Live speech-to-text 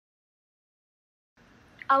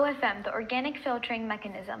O.F.M, the Organic Filtering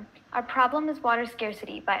Mechanism. Our Problem is Water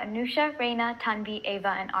Scarcity by Anusha, Raina, Tanvi, Ava,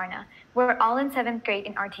 and Aarna. We're all in 7th grade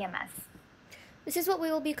in RTMS. This is what we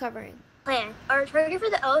will be covering. Plan. Our target for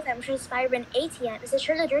the O.F.M, which is inspired by an ATM, is to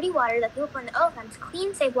ensure the dirty water that people pour in the O.F.M is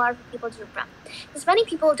clean, safe water for people to drink from. Since many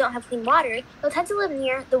people don't have clean water, they'll tend to live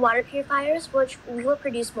near the water purifiers, which we will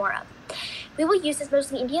produce more of. We will use this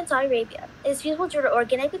mostly in India and Saudi Arabia. It is usable due to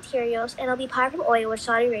organic materials, and it'll be powered from oil, which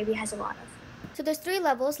Saudi Arabia has a lot of. So there's 3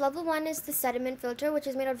 levels. Level 1 is the sediment filter, which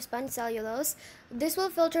is made out of sponge cellulose. This will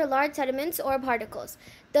filter large sediments or particles.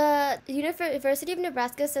 The University of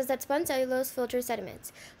Nebraska says that sponge cellulose filters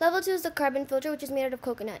sediments. Level 2 is the carbon filter, which is made out of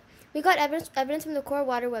coconut. We got evidence from the Core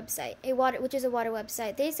Water website, which is a water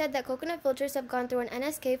website. They said that coconut filters have gone through an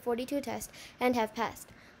NSK 42 test and have passed.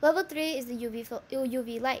 Level 3 is the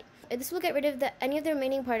UV light. This will get rid of any of the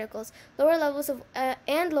remaining particles, lower levels of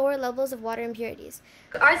water impurities.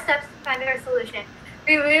 Our steps to find our solution.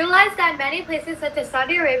 We realized that many places such as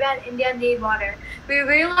Saudi Arabia and India need water. We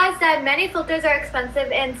realized that many filters are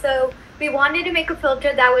expensive, and so we wanted to make a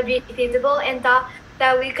filter that would be feasible and thought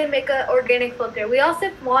that we could make an organic filter. We also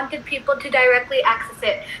wanted people to directly access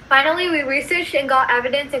it. Finally, we researched and got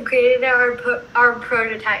evidence and created our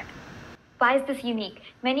prototype. Why is this unique?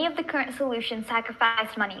 Many of the current solutions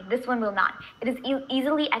sacrifice money. This one will not. It is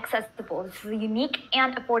easily accessible. This is a unique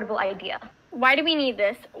and affordable idea. Why do we need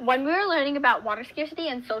this? When we were learning about water scarcity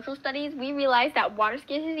and social studies, we realized that water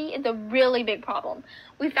scarcity is a really big problem.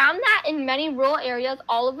 We found that in many rural areas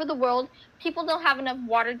all over the world, people don't have enough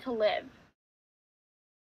water to live.